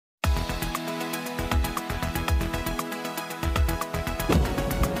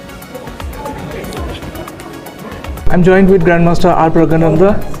I'm joined with Grandmaster R.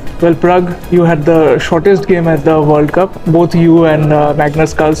 Praggnanandhaa. Well, Prag, you had the shortest game at the World Cup, both you and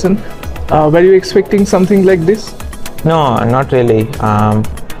Magnus. Were you expecting something like this? No, not really.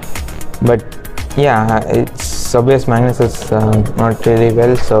 But yeah, it's obvious Magnus is not really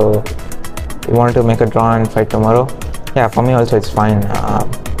well, so we wanted to make a draw and fight tomorrow. Yeah, for me also it's fine.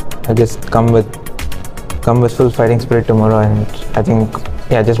 I just come with full fighting spirit tomorrow, and I think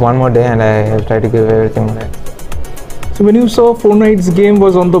just one more day, and I'll try to give everything more. So when you saw Fortnite's game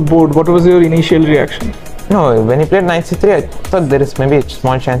was on the board, what was your initial reaction? No, when he played Knight C3, I thought there is maybe a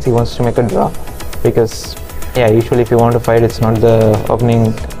small chance he wants to make a draw, because usually if you want to fight, it's not the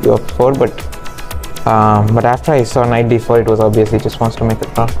opening you opt for, but after I saw Knight D4, it was obvious he just wants to make a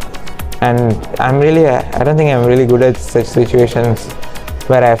draw. And I don't think I'm really good at such situations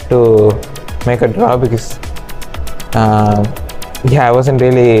where I have to make a draw, because I wasn't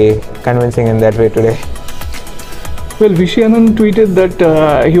really convincing in that way today. Well, Vishanan tweeted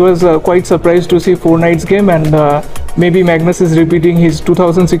that he was quite surprised to see Fortnite's game, and maybe Magnus is repeating his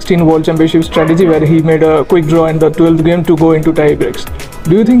 2016 World Championship strategy where he made a quick draw in the 12th game to go into tie breaks.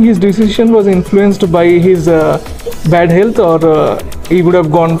 Do you think his decision was influenced by his bad health, or he would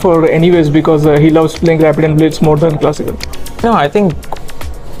have gone for anyways because he loves playing Rapid and Blitz more than Classical? No, I think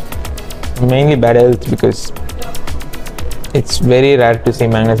mainly bad health, because it's very rare to see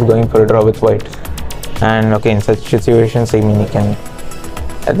Magnus going for a draw with white. And okay, in such situations, I mean,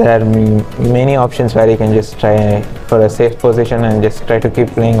 there are many options where he can just try for a safe position and just try to keep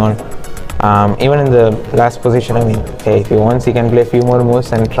playing on. Even in the last position, I mean, hey, if he wants, he can play a few more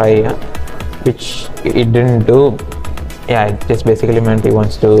moves and try, which he didn't do. It just basically meant he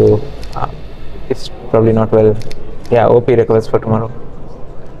wants to. It's probably not well. OP recovers for tomorrow.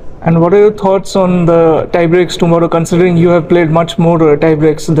 And what are your thoughts on the tiebreaks tomorrow, considering you have played much more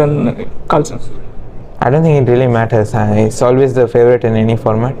tiebreaks than Carlsen? I don't think it really matters. It's always the favorite in any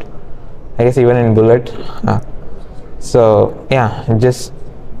format. I guess even in Bullet. Just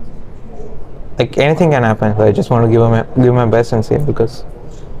like anything can happen. So I just want to give my best and see, because.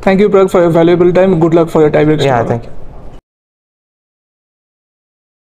 Thank you, Prag, for your valuable time. Good luck for your tiebreaks. Thank you.